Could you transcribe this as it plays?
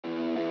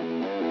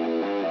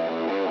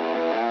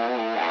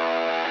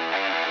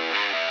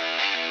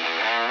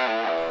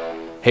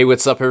Hey,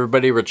 what's up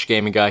everybody, Rich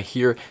Gaming Guy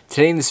here.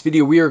 Today in this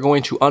video we are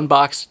going to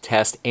unbox,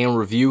 test, and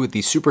review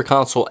the Super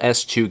Console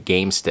S2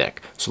 game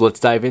stick. So let's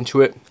dive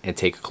into it and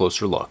take a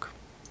closer look.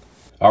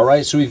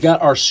 Alright, so we've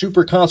got our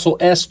Super Console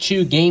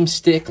S2 game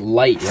stick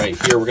Lite right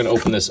here. We're going to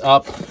open this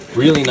up.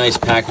 Really nice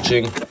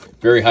packaging.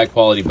 Very high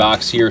quality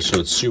box here, so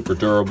it's super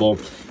durable.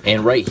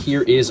 And right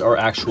here is our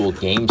actual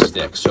game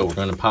stick. So we're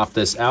going to pop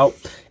this out.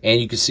 And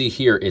you can see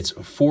here, it's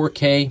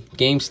 4K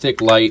game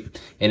stick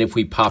Lite. And if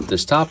we pop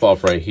this top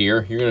off right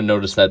here, you're going to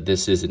notice that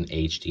this is an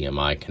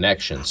HDMI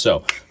connection.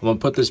 So I'm going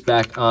to put this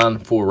back on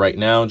for right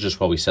now,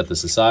 just while we set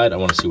this aside. I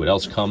want to see what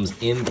else comes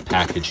in the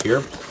package here.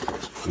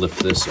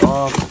 Lift this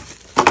off.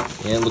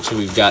 And it looks like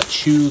we've got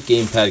two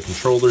gamepad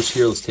controllers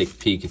here. Let's take a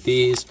peek at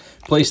these.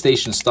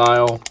 PlayStation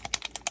style.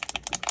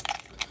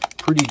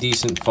 Pretty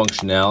decent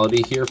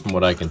functionality here from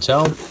what I can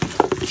tell.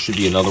 There should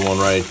be another one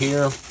right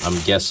here. I'm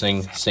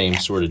guessing same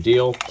sort of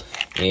deal.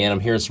 And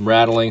I'm hearing some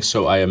rattling,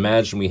 so I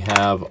imagine we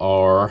have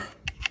our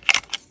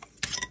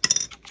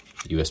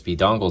USB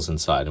dongles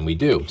inside, and we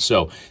do.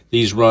 So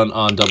these run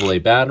on AA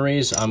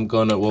batteries.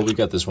 We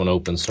got this one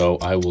open, so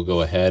I will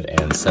go ahead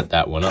and set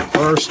that one up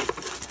first.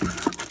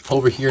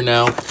 Over here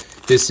now,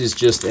 this is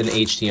just an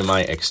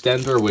HDMI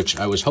extender, which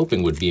I was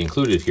hoping would be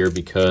included here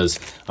because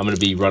I'm going to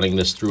be running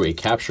this through a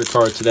capture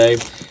card today.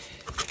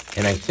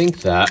 And I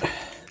think that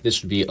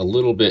this would be a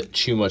little bit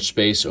too much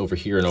space over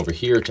here and over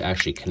here to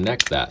actually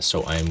connect that.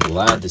 So I am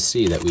glad to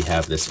see that we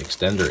have this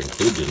extender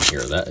included in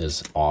here. That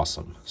is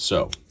awesome.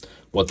 So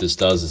what this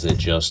does is it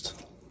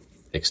just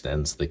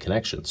extends the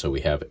connection. So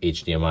we have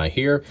HDMI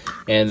here,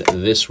 and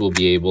this will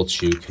be able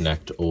to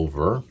connect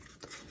over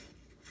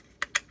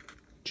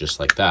just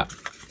like that.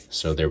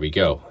 So there we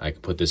go. I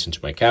can put this into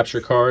my capture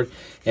card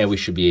and we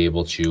should be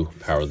able to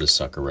power this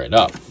sucker right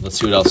up. Let's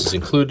see what else is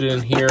included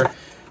in here.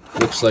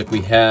 Looks like we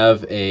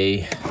have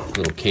a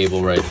little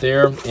cable right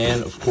there.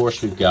 And of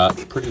course we've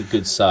got a pretty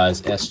good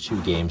size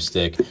S2 game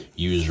stick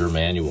user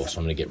manual. So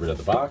I'm gonna get rid of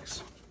the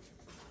box.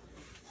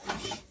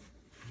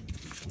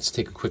 Let's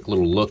take a quick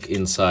little look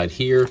inside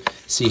here,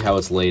 see how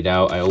it's laid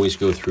out. I always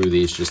go through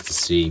these just to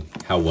see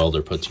how well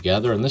they're put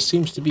together, and this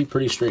seems to be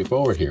pretty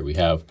straightforward here. We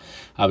have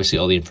obviously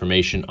all the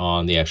information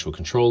on the actual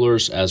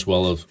controllers, as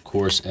well of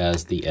course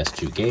as the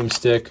S2 game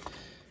stick.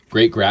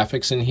 Great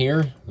graphics in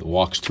here. It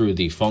walks through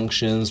the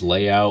functions,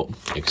 layout,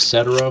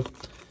 etc.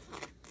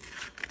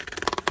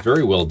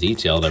 Very well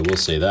detailed, I will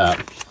say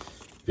that.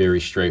 Very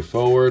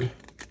straightforward.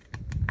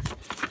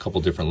 A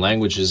couple different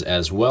languages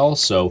as well.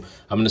 So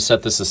I'm going to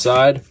set this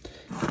aside.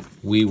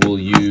 We will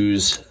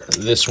use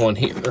this one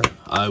here.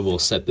 I will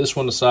set this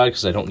one aside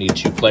because I don't need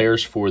two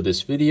players for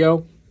this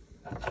video.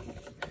 Got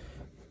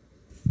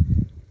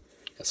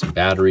some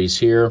batteries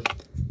here.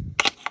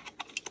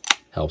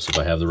 Helps if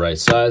I have the right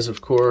size,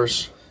 of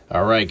course.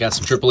 All right, got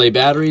some AAA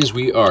batteries.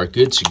 We are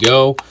good to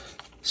go.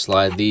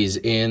 Slide these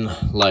in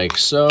like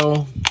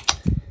so.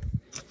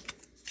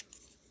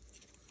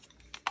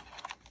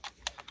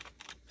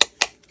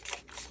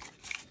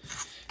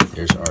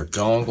 There's our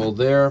dongle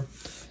there.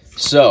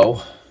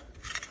 So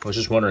I was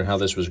just wondering how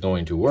this was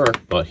going to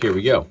work, but here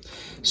we go.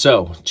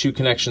 So two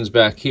connections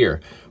back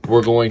here.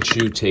 We're going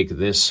to take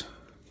this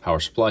power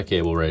supply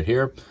cable right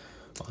here,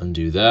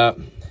 undo that.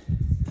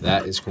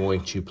 That is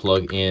going to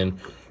plug in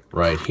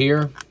right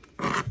here,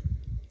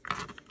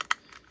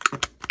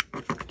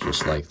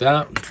 just like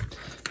that.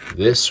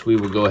 This we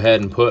will go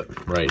ahead and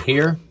put right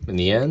here in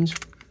the end.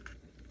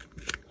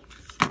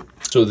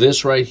 So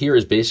this right here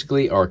is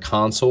basically our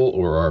console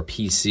or our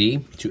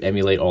PC to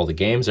emulate all the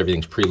games.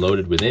 Everything's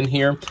preloaded within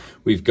here.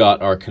 We've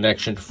got our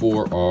connection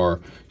for our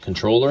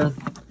controller,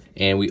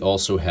 and we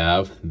also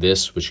have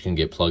this, which can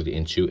get plugged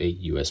into a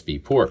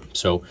USB port.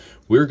 So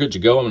we're good to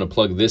go. I'm going to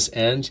plug this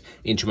end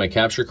into my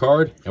capture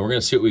card, and we're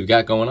going to see what we've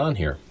got going on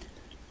here.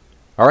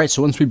 Alright,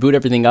 so once we boot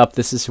everything up,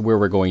 this is where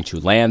we're going to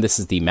land. This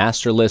is the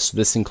master list.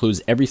 This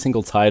includes every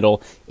single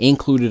title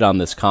included on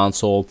this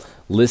console,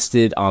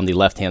 listed on the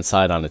left-hand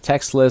side on the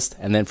text list,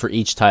 and then for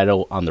each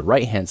title on the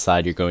right-hand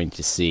side, you're going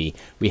to see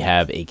we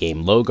have a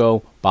game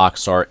logo,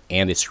 box art,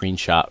 and a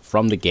screenshot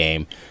from the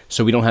game.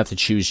 So we don't have to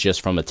choose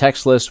just from a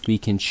text list. We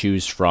can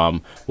choose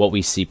from what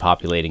we see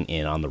populating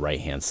in on the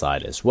right-hand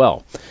side as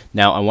well.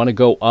 Now, I want to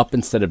go up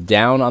instead of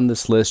down on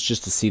this list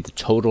just to see the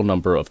total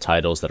number of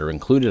titles that are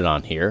included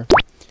on here.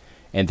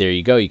 And there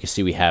you go. You can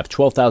see we have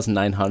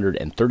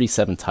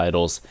 12,937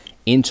 titles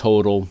in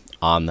total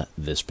on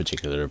this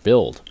particular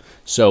build.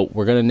 So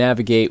we're going to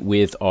navigate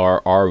with our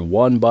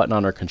R1 button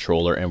on our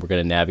controller, and we're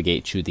going to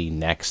navigate to the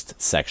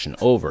next section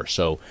over.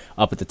 So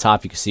up at the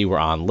top, you can see we're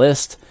on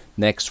list.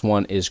 Next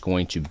one is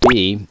going to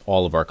be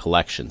all of our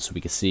collections. So we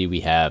can see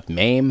we have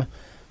MAME,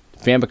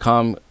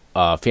 Famicom,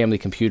 Family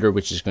Computer,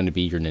 which is going to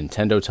be your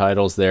Nintendo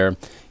titles there,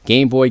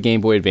 Game Boy, Game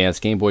Boy Advance,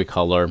 Game Boy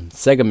Color,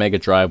 Sega Mega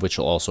Drive, which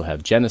will also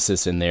have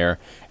Genesis in there,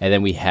 and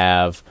then we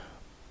have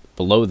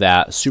below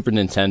that Super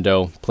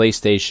Nintendo,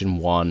 PlayStation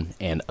 1,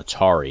 and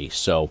Atari.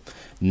 So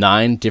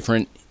 9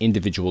 different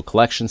individual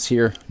collections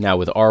here. Now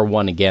with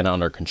R1 again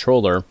on our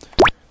controller,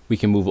 we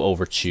can move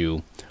over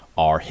to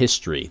our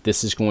history.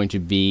 This is going to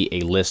be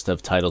a list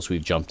of titles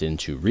we've jumped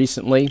into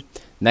recently.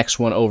 Next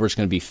one over is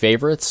going to be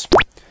favorites.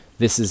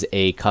 This is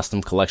a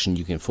custom collection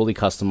you can fully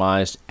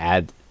customize,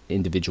 add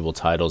individual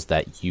titles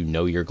that you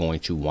know you're going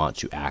to want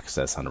to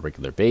access on a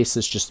regular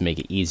basis just to make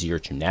it easier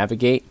to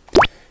navigate.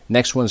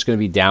 Next one is going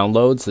to be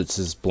downloads. This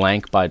is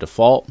blank by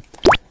default.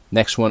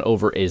 Next one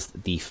over is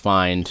the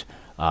find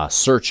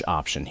search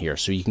option here.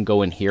 So you can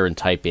go in here and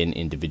type in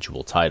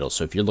individual titles.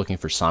 So if you're looking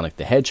for Sonic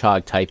the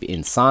Hedgehog, type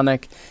in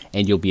Sonic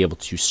and you'll be able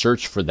to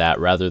search for that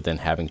rather than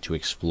having to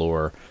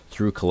explore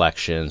through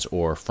collections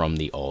or from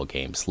the all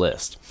games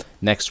list.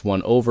 Next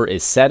one over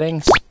is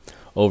settings.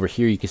 Over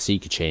here you can see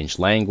you can change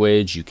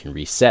language, you can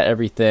reset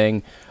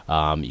everything,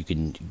 you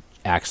can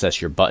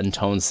access your button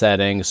tone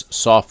settings,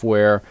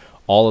 software,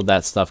 all of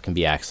that stuff can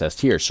be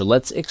accessed here. So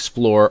let's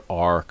explore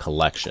our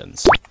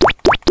collections.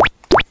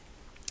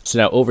 So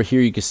now over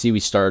here you can see we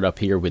started up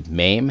here with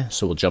MAME,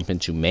 so we'll jump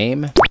into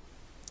MAME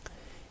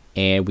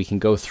and we can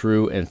go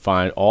through and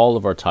find all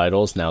of our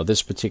titles. Now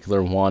this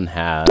particular one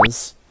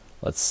has,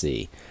 let's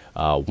see,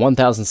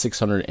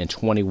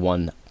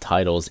 1,621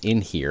 titles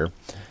in here,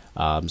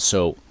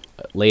 so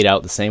laid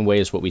out the same way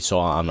as what we saw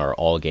on our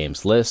all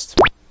games list.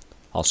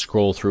 I'll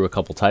scroll through a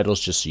couple titles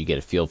just so you get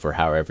a feel for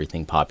how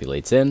everything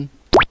populates in.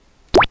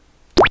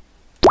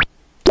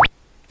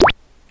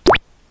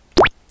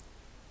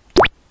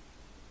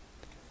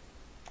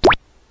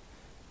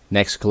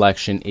 Next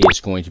collection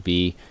is going to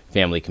be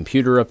Family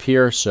Computer up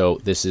here. So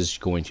this is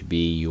going to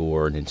be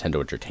your Nintendo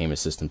Entertainment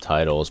System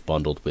titles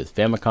bundled with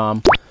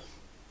Famicom.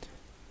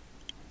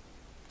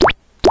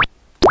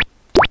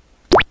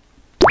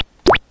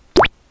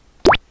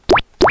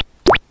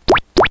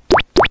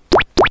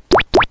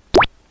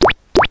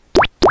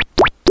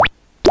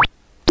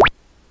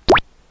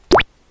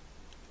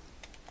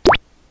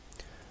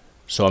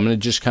 So I'm going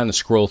to just kind of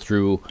scroll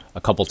through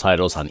a couple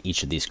titles on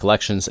each of these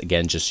collections,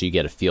 again, just so you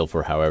get a feel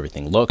for how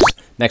everything looks.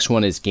 Next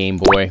one is Game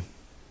Boy.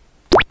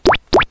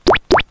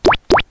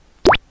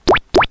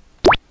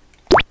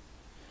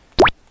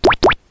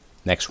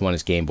 Next one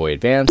is Game Boy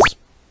Advance.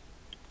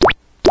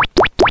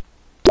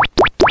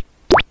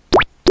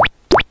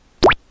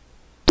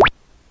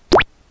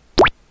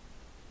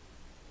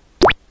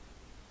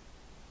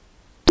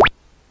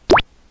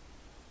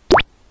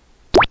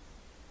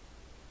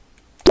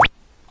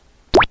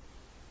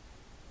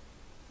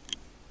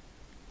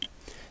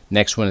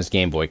 Next one is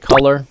Game Boy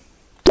Color.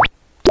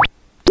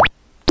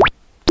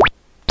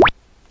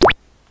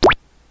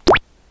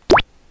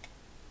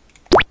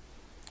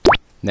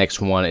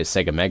 Next one is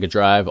Sega Mega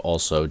Drive,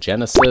 also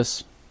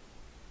Genesis.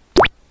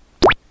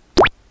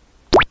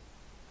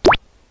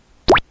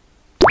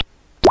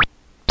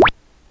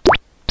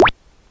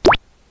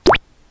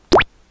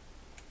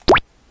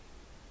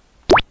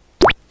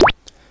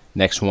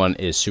 Next one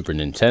is Super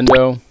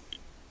Nintendo.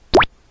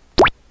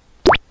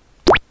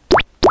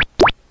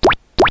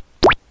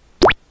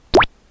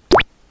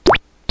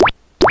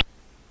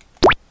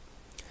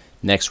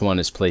 Next one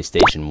is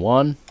PlayStation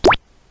 1.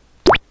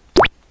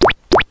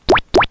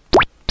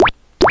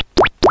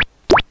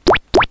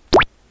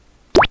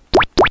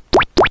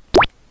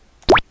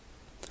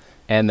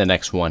 And the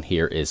next one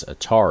here is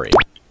Atari.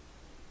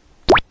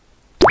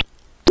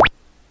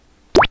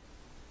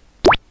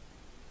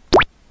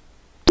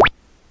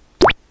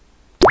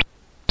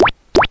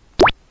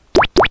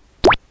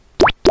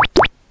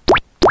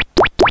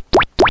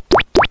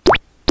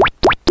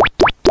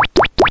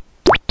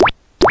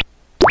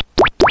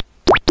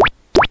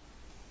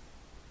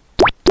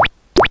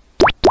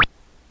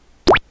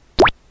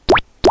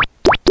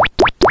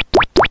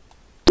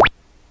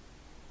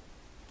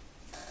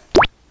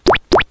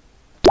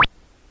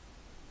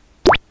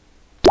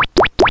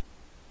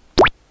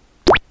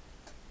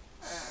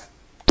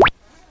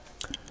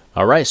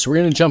 Alright, so we're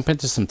going to jump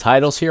into some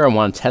titles here. I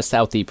want to test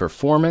out the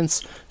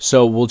performance,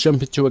 so we'll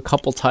jump into a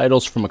couple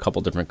titles from a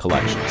couple different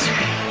collections.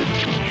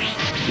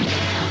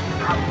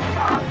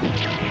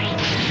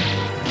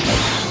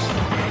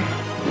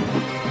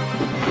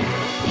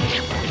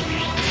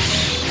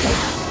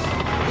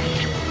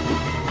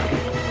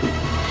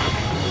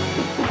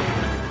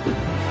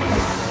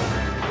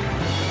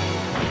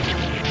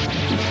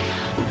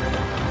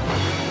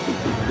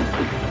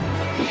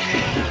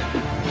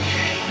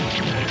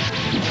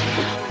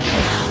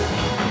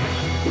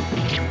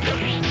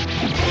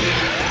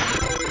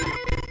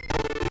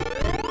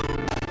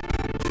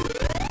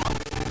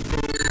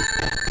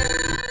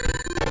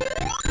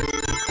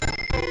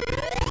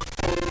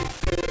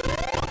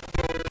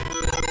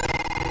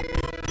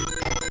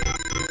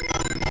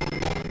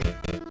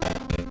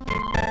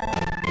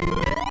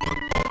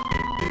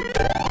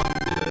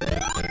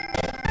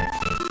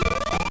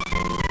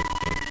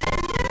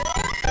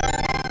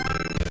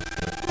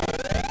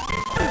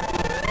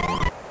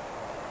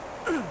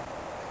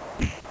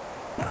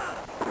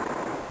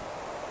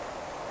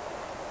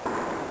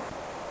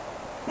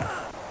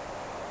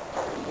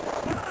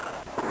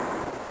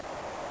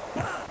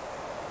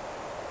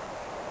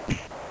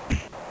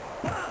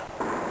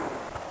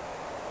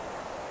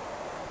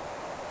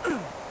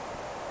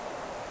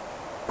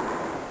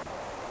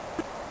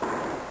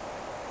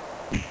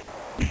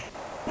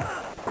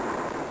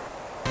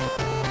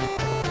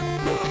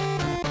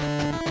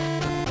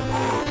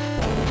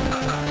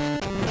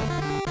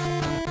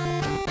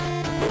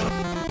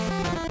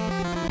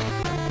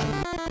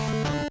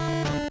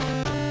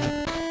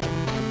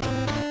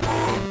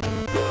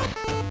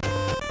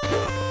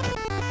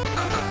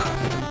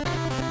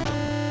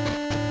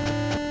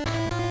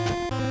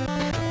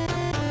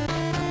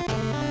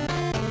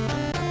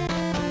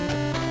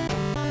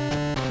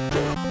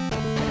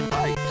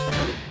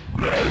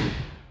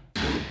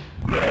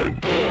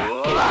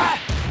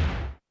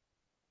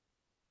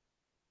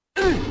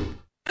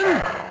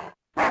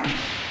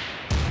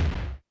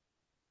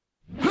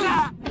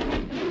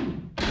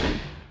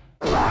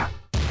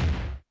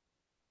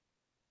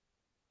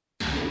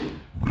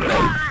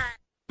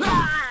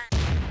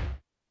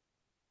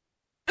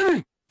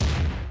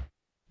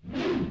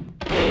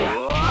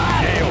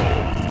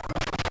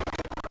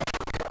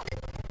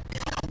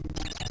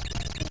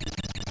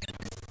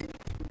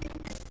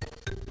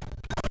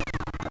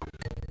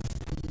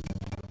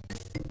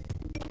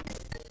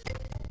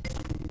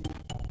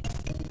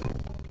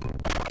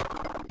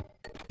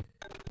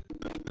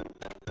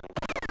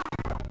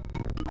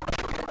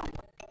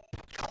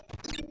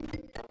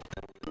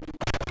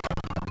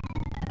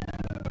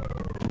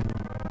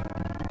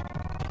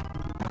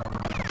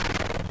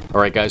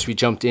 Alright guys, we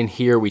jumped in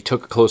here, we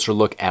took a closer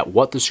look at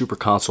what the Super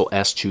Console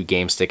S2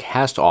 game stick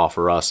has to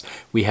offer us.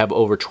 We have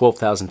over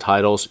 12,000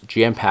 titles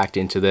jam-packed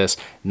into this,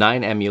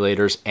 9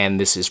 emulators, and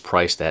this is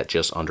priced at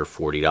just under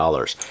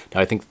 $40.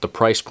 Now I think that the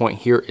price point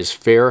here is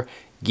fair,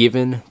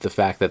 given the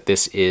fact that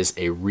this is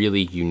a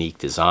really unique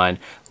design.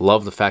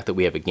 Love the fact that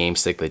we have a game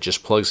stick that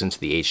just plugs into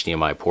the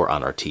HDMI port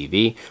on our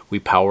TV. We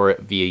power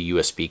it via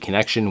USB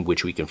connection,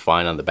 which we can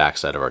find on the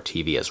backside of our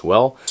TV as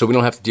well. So we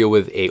don't have to deal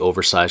with a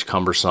oversized,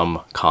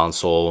 cumbersome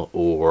console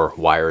or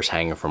wires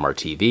hanging from our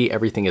TV.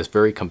 Everything is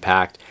very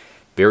compact,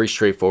 very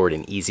straightforward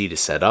and easy to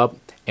set up.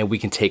 And we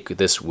can take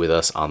this with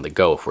us on the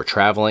go. If we're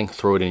traveling,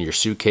 throw it in your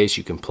suitcase.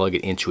 You can plug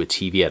it into a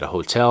TV at a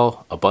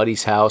hotel, a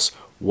buddy's house,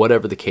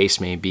 whatever the case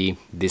may be.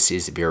 This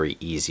is very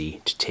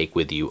easy to take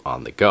with you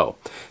on the go.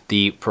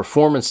 The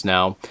performance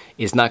now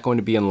is not going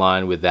to be in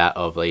line with that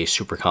of a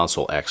Super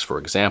Console X, for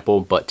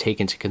example, but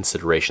take into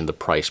consideration the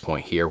price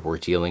point here. We're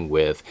dealing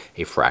with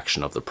a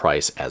fraction of the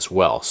price as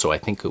well. So I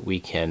think that we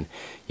can,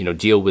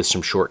 deal with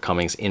some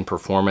shortcomings in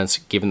performance,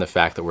 given the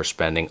fact that we're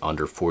spending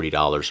under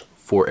 $40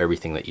 for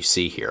everything that you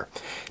see here.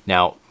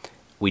 Now,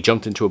 we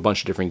jumped into a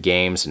bunch of different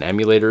games and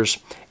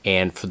emulators,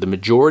 and for the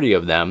majority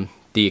of them,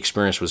 the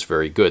experience was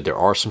very good. There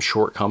are some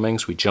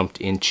shortcomings. We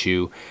jumped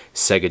into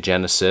Sega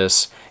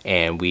Genesis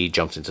and we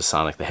jumped into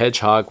Sonic the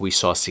Hedgehog. We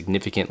saw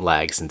significant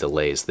lags and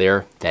delays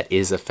there. That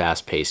is a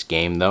fast-paced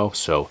game though,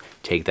 so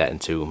take that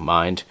into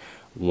mind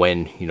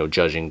when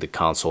judging the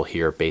console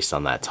here based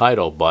on that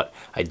title. But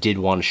I did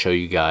want to show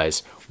you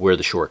guys where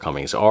the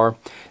shortcomings are.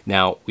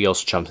 Now, we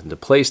also jumped into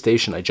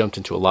PlayStation. I jumped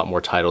into a lot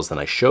more titles than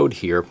I showed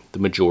here. The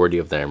majority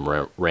of them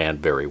ran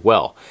very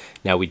well.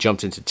 Now, we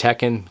jumped into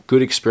Tekken.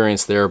 Good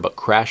experience there, but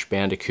Crash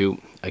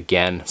Bandicoot,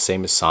 again,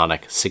 same as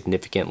Sonic,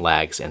 significant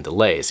lags and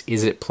delays.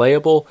 Is it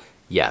playable?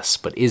 Yes,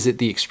 but is it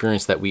the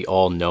experience that we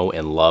all know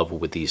and love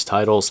with these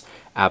titles?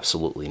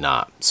 Absolutely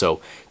not.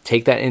 So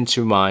take that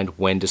into mind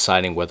when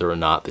deciding whether or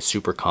not the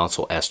Super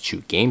Console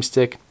S2 game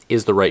stick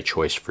is the right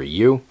choice for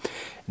you.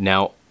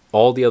 Now,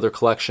 all the other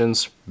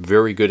collections,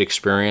 very good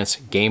experience.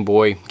 Game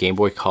Boy, Game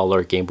Boy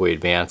Color, Game Boy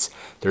Advance.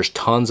 There's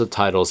tons of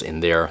titles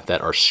in there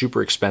that are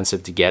super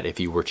expensive to get if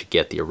you were to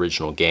get the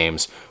original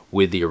games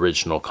with the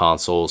original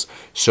consoles.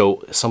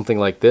 So something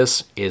like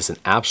this is an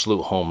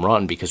absolute home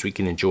run because we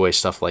can enjoy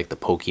stuff like the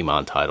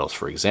Pokemon titles,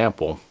 for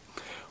example,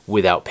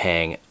 without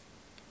paying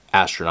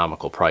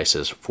astronomical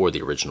prices for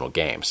the original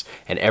games,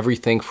 and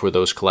everything for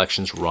those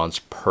collections runs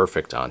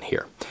perfect on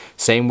here.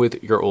 Same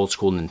with your old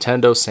school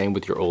Nintendo, same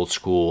with your old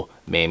school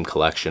MAME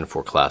collection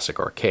for classic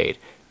arcade.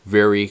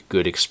 Very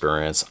good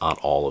experience on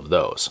all of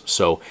those.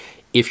 So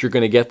if you're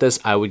going to get this,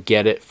 I would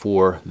get it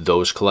for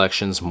those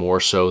collections more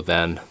so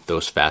than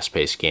those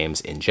fast-paced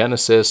games in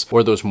Genesis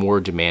or those more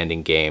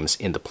demanding games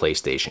in the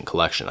PlayStation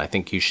collection. I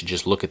think you should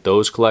just look at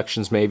those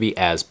collections maybe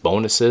as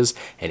bonuses,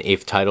 and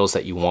if titles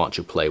that you want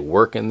to play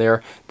work in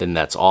there, then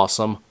that's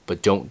awesome.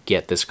 But don't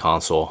get this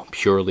console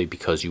purely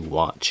because you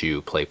want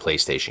to play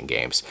PlayStation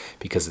games,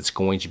 because it's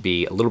going to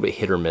be a little bit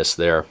hit or miss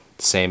there.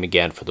 Same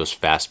again for those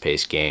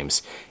fast-paced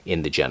games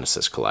in the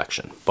Genesis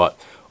collection. But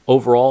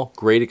overall,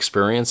 great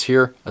experience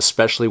here,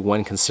 especially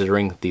when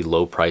considering the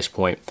low price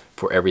point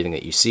for everything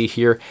that you see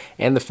here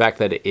and the fact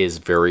that it is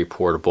very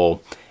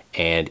portable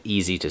and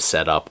easy to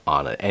set up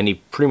on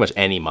pretty much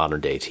any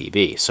modern day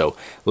TV. So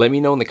let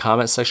me know in the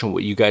comment section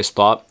what you guys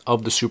thought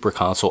of the Super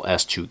Console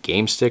S2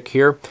 game stick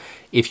here.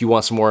 If you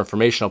want some more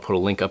information, I'll put a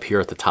link up here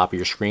at the top of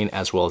your screen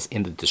as well as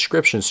in the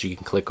description so you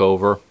can click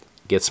over,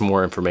 get some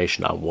more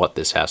information on what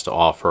this has to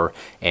offer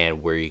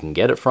and where you can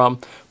get it from.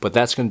 But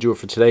that's going to do it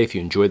for today. If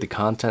you enjoyed the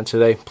content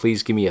today,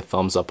 please give me a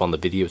thumbs up on the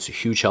video. It's a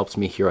huge help to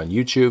me here on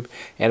YouTube.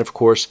 And of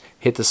course,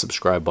 hit the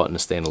subscribe button to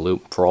stay in the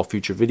loop for all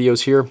future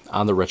videos here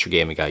on the Retro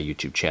Gaming Guy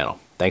YouTube channel.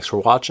 Thanks for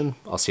watching.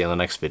 I'll see you on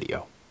the next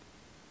video.